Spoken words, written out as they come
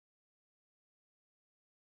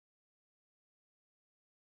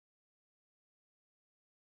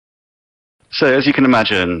So as you can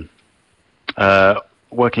imagine,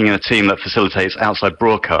 working in a team that facilitates outside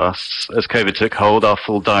broadcasts, as COVID took hold, our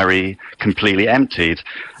full diary completely emptied.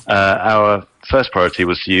 Our first priority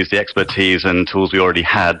was to use the expertise and tools we already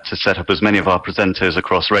had to set up as many of our presenters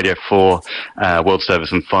across Radio 4, World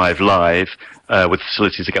Service and 5 Live, with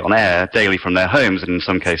facilities to get on air daily from their homes, and in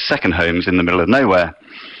some cases second homes in the middle of nowhere.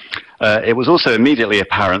 It was also immediately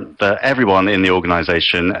apparent that everyone in the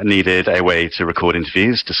organisation needed a way to record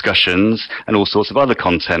interviews, discussions, and all sorts of other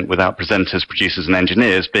content without presenters, producers and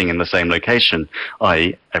engineers being in the same location,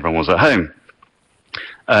 i.e. everyone was at home.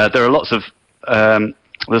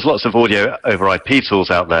 There's lots of audio over IP tools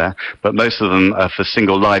out there, but most of them are for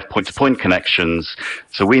single live point-to-point connections.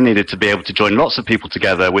 So we needed to be able to join lots of people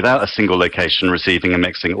together without a single location receiving and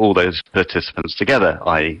mixing all those participants together,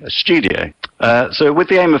 i.e. a studio. So with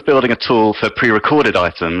the aim of building a tool for pre-recorded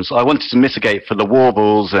items, I wanted to mitigate for the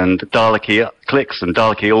warbles and Daleki clicks and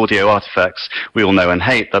Daleki audio artifacts we all know and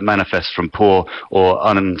hate that manifest from poor or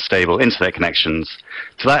unstable internet connections.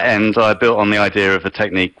 To that end, I built on the idea of a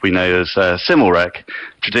technique we know as simulrec.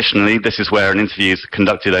 Traditionally, this is where an interview is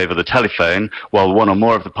conducted over the telephone, while one or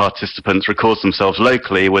more of the participants records themselves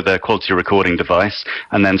locally with a quality recording device,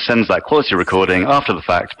 and then sends that quality recording after the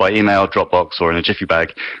fact by email, Dropbox, or in a jiffy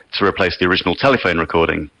bag to replace the original telephone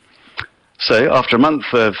recording. So after a month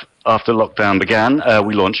after lockdown began,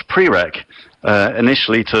 we launched Pre-Rec,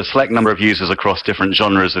 initially to a select number of users across different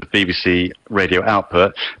genres of BBC radio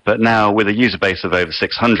output, but now with a user base of over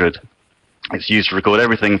 600. It's used to record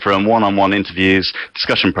everything from one-on-one interviews,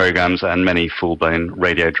 discussion programs, and many full-blown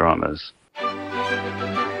radio dramas.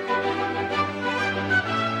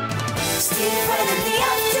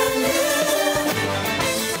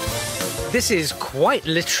 This is quite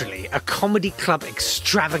literally a comedy club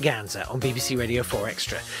extravaganza on BBC Radio 4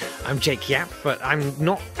 Extra. I'm Jake Yapp, but I'm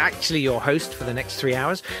not actually your host for the next 3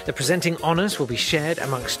 hours. The presenting honours will be shared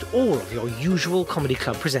amongst all of your usual comedy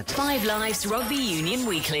club presenters. 5 Live's Rugby Union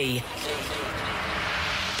Weekly.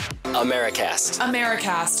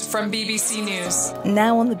 Americast from BBC News.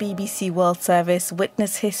 Now on the BBC World Service,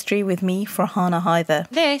 witness history with me, Farhana Hyder.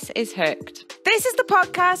 This is Hooked. This is the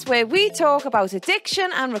podcast where we talk about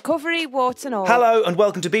addiction and recovery, warts and all. Hello and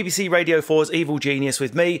welcome to BBC Radio 4's Evil Genius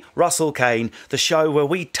with me, Russell Kane, the show where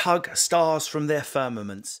we tug stars from their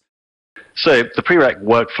firmaments. So the pre-rec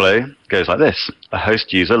workflow goes like this. A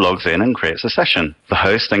host user logs in and creates a session. The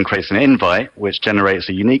host then creates an invite, which generates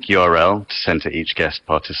a unique URL to send to each guest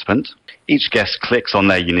participant. Each guest clicks on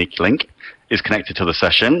their unique link, is connected to the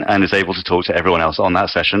session, and is able to talk to everyone else on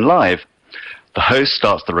that session live. The host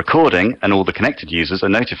starts the recording, and all the connected users are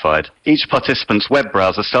notified. Each participant's web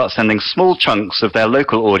browser starts sending small chunks of their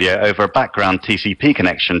local audio over a background TCP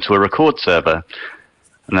connection to a record server.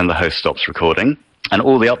 And then the host stops recording, and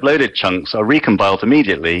all the uploaded chunks are recompiled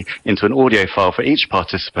immediately into an audio file for each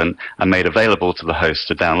participant and made available to the host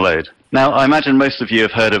to download. Now, I imagine most of you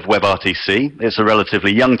have heard of WebRTC. It's a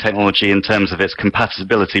relatively young technology in terms of its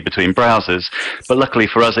compatibility between browsers, but luckily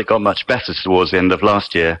for us it got much better towards the end of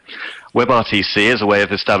last year. WebRTC is a way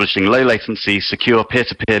of establishing low-latency, secure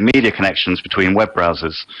peer-to-peer media connections between web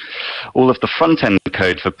browsers. All of the front-end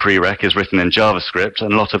code for Pre-Rec is written in JavaScript,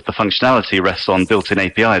 and a lot of the functionality rests on built-in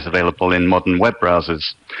APIs available in modern web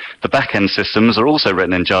browsers. The back-end systems are also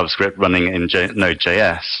written in JavaScript running in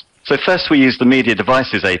Node.js. So first we use the Media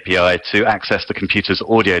Devices API to access the computer's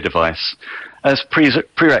audio device. As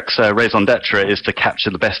Pre-Rec's raison d'etre is to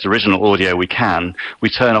capture the best original audio we can, we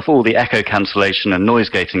turn off all the echo cancellation and noise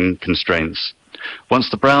gating constraints.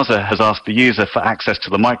 Once the browser has asked the user for access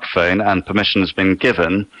to the microphone and permission has been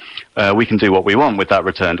given, we can do what we want with that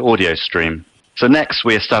returned audio stream. So next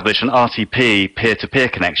we establish an RTP peer-to-peer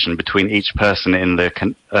connection between each person in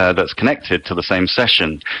the that's connected to the same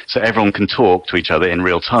session, so everyone can talk to each other in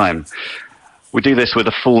real time. We do this with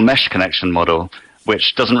a full mesh connection model,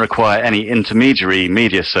 which doesn't require any intermediary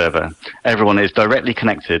media server. Everyone is directly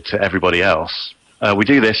connected to everybody else. We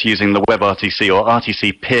do this using the WebRTC or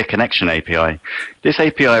RTC Peer Connection API. This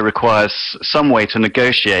API requires some way to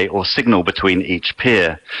negotiate or signal between each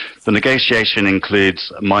peer. The negotiation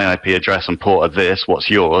includes my IP address and port of this,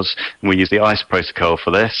 what's yours, and we use the ICE protocol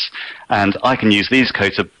for this. And I can use these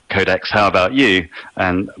codecs, how about you?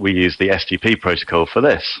 And we use the STP protocol for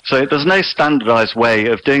this. So there's no standardized way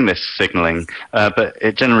of doing this signaling, but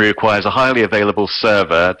it generally requires a highly available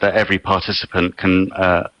server that every participant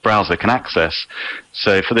browser can access.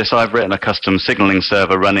 So for this, I've written a custom signaling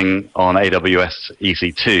server running on AWS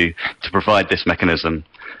EC2 to provide this mechanism.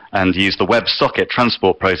 and use the WebSocket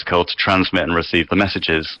transport protocol to transmit and receive the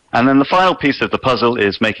messages. And then the final piece of the puzzle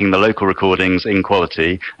is making the local recordings in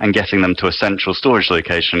quality and getting them to a central storage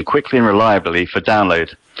location quickly and reliably for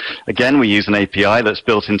download. Again, we use an API that's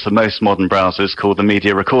built into most modern browsers called the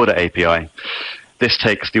Media Recorder API. This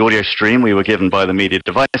takes the audio stream we were given by the Media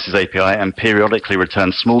Devices API and periodically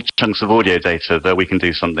returns small chunks of audio data that we can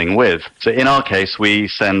do something with. So in our case, we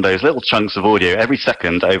send those little chunks of audio every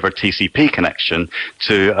second over a TCP connection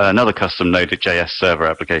to another custom Node.js server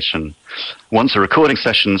application. Once a recording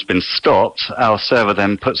session's been stopped, our server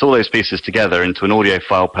then puts all those pieces together into an audio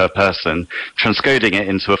file per person, transcoding it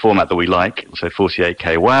into a format that we like, so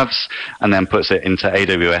 48K WAVs, and then puts it into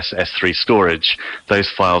AWS S3 storage.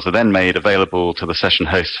 Those files are then made available to the session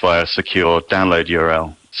host via a secure download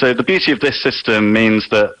URL. So the beauty of this system means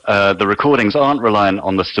that the recordings aren't reliant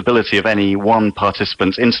on the stability of any one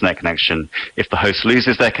participant's internet connection. If the host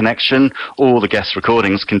loses their connection, all the guest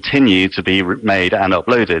recordings continue to be made and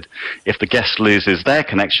uploaded. If the guest loses their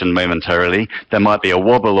connection momentarily, there might be a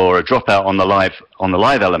wobble or a dropout on the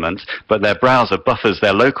live element, but their browser buffers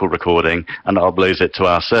their local recording and uploads it to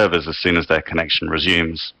our servers as soon as their connection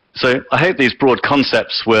resumes. So I hope these broad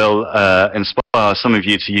concepts will inspire some of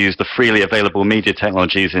you to use the freely available media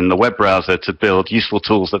technologies in the web browser to build useful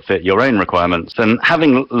tools that fit your own requirements. And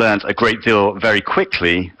having learned a great deal very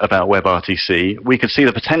quickly about WebRTC, we could see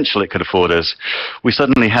the potential it could afford us. We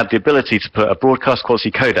suddenly had the ability to put a broadcast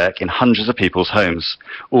quality codec in hundreds of people's homes.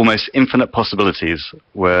 Almost infinite possibilities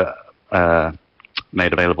were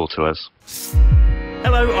made available to us.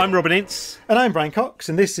 Hello, I'm Robin Ince. And I'm Brian Cox,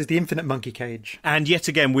 and this is The Infinite Monkey Cage. And yet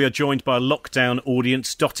again, we are joined by a lockdown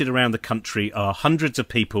audience dotted around the country are hundreds of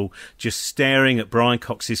people just staring at Brian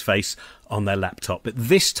Cox's face on their laptop. But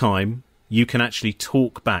this time, you can actually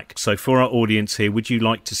talk back. So for our audience here, would you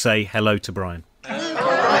like to say hello to Brian?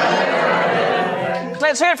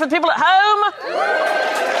 Let's hear it for the people at home.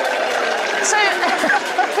 So,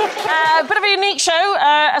 a bit of a unique show.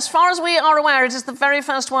 As far as we are aware, it is the very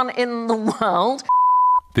first one in the world.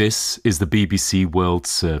 This is the BBC World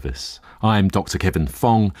Service. I'm Dr. Kevin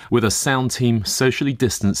Fong, with a sound team socially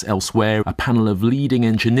distanced elsewhere, a panel of leading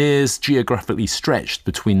engineers geographically stretched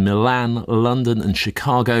between Milan, London and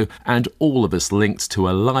Chicago, and all of us linked to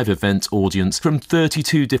a live event audience from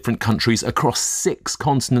 32 different countries across 6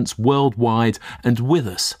 continents worldwide, and with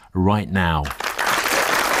us right now.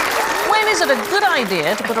 When is it a good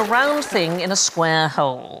idea to put a round thing in a square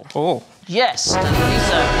hole? Oh. Yes,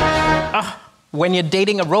 when you're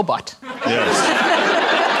dating a robot. Yes.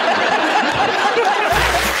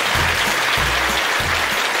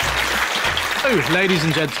 Hello, ladies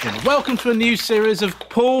and gentlemen. Welcome to a new series of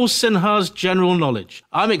Paul Sinha's General Knowledge.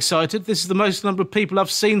 I'm excited. This is the most number of people I've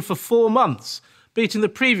seen for 4 months, beating the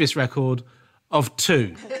previous record of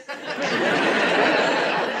 2.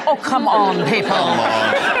 Oh, come on, people. Come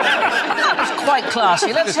on. That's quite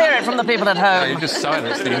classy. Let's hear it from the people at home. Yeah, you just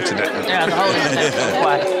silenced the internet. Yeah, the whole internet.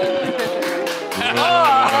 Why?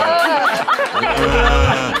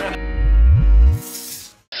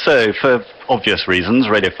 So, for obvious reasons,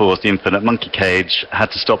 Radio 4's The Infinite Monkey Cage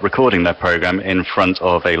had to stop recording their programme in front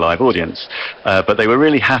of a live audience. But they were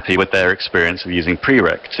really happy with their experience of using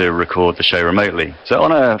Prereq to record the show remotely. So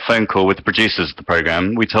on a phone call with the producers of the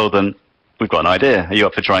programme, we told them, we've got an idea. Are you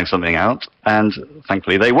up for trying something out? And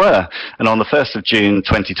thankfully they were. And on the 1st of June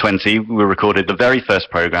 2020, we recorded the very first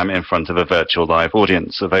programme in front of a virtual live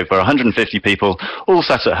audience of over 150 people, all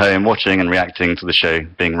sat at home watching and reacting to the show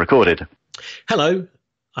being recorded. Hello.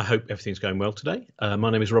 I hope everything's going well today. My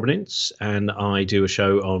name is Robin Ince, and I do a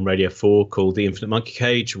show on Radio 4 called The Infinite Monkey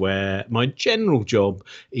Cage, where my general job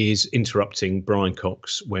is interrupting Brian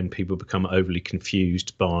Cox when people become overly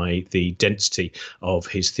confused by the density of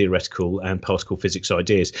his theoretical and particle physics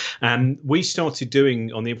ideas. And we started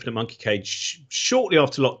doing on The Infinite Monkey Cage shortly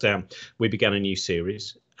after lockdown. We began a new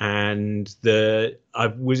series, and I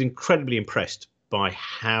was incredibly impressed by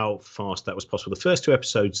how fast that was possible. The first 2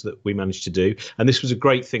 episodes that we managed to do, and this was a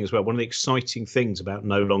great thing as well. One of the exciting things about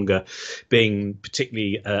no longer being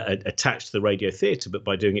particularly attached to the radio theatre, but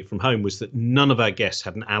by doing it from home, was that none of our guests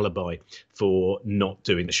had an alibi for not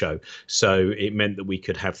doing the show. So it meant that we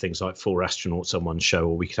could have things like 4 astronauts on one show,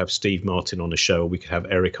 or we could have Steve Martin on a show, or we could have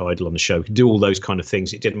Eric Idle on the show. We could do all those kind of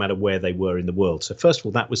things. It didn't matter where they were in the world. So first of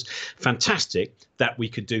all, that was fantastic that we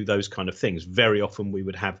could do those kind of things. Very often we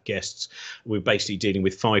would have guests. We were based basically dealing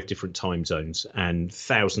with 5 different time zones and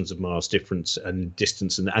thousands of miles difference and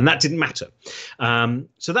distance, and that didn't matter.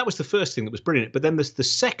 So that was the first thing that was brilliant. But then the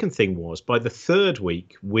second thing was, by the third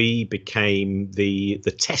week, we became the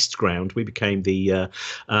test ground. We became the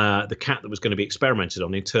cat that was going to be experimented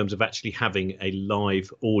on in terms of actually having a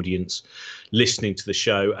live audience listening to the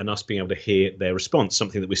show and us being able to hear their response,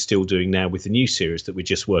 something that we're still doing now with the new series that we're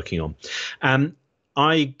just working on.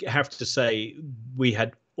 I have to say, we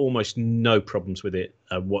had almost no problems with it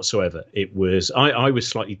whatsoever. It was I was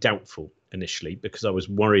slightly doubtful initially, because I was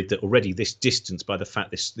worried that already this distance, by the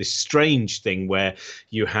fact this strange thing where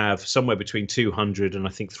you have somewhere between 200 and I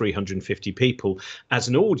think 350 people as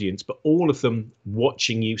an audience, but all of them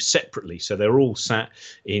watching you separately. So they're all sat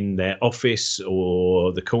in their office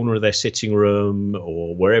or the corner of their sitting room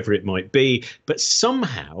or wherever it might be, but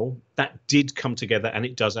somehow that did come together and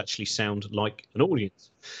it does actually sound like an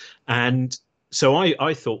audience. And so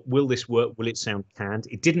I thought, will this work? Will it sound canned?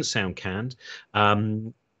 It didn't sound canned.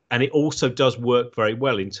 And it also does work very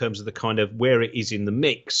well in terms of the kind of where it is in the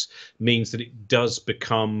mix, means that it does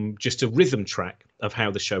become just a rhythm track of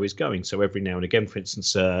how the show is going. So every now and again, for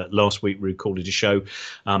instance, last week we recorded a show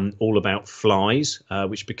all about flies,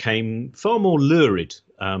 which became far more lurid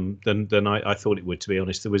than I thought it would, to be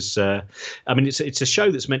honest. There was, I mean, it's a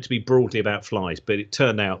show that's meant to be broadly about flies, but it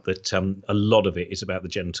turned out that a lot of it is about the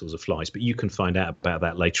genitals of flies. But you can find out about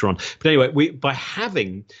that later on. But anyway, by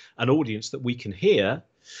having an audience that we can hear,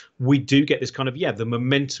 we do get this kind of, the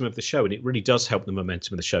momentum of the show, and it really does help the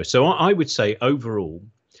momentum of the show. So I would say overall,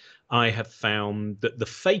 I have found that the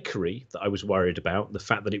fakery that I was worried about, the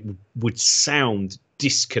fact that it would sound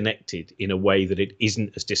disconnected in a way that it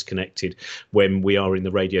isn't as disconnected when we are in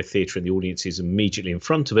the radio theatre and the audience is immediately in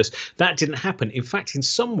front of us, that didn't happen. In fact, in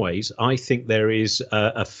some ways, I think there is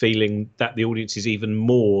a feeling that the audience is even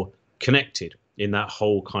more connected in that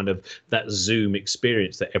whole kind of that Zoom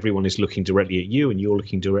experience, that everyone is looking directly at you and you're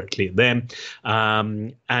looking directly at them.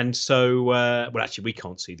 And so, well, actually, we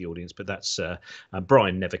can't see the audience, but that's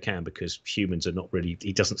Brian never can, because humans are not really,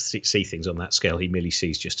 he doesn't see things on that scale. He merely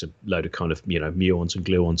sees just a load of kind of, muons and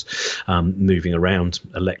gluons moving around,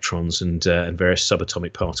 electrons and various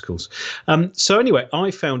subatomic particles. So anyway, I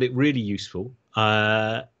found it really useful.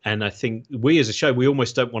 And I think we as a show, we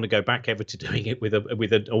almost don't want to go back ever to doing it with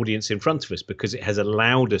an audience in front of us, because it has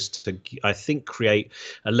allowed us to, I think, create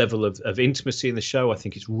a level of intimacy in the show. I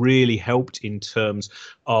think it's really helped in terms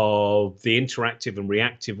of the interactive and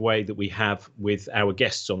reactive way that we have with our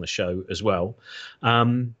guests on the show as well.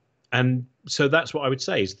 And so that's what I would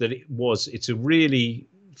say, is that it's a really,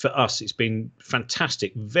 for us, it's been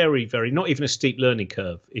fantastic. Very, very, not even a steep learning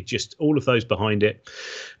curve. It just, all of those behind it,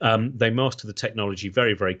 they mastered the technology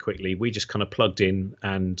very, very quickly. We just kind of plugged in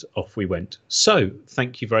and off we went. So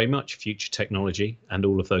thank you very much, Future Technology, and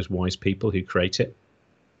all of those wise people who create it.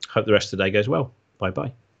 Hope the rest of the day goes well.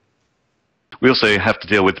 Bye-bye. We also have to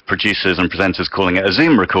deal with producers and presenters calling it a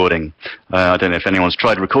Zoom recording. I don't know if anyone's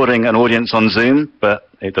tried recording an audience on Zoom, but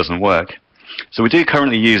it doesn't work. So we do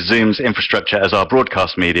currently use Zoom's infrastructure as our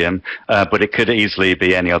broadcast medium, but it could easily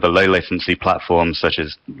be any other low latency platform such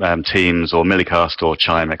as Teams or Millicast or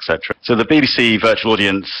Chime, etc. So the BBC virtual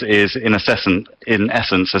audience is in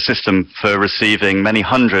essence a system for receiving many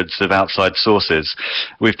hundreds of outside sources.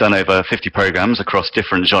 We've done over 50 programs across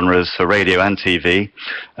different genres for radio and TV.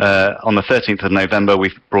 On the 13th of November,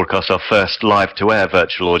 we broadcast our first live-to-air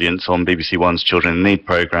virtual audience on BBC One's Children in Need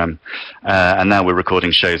programme, and now we're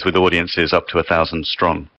recording shows with audiences up to 1,000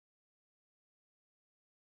 strong.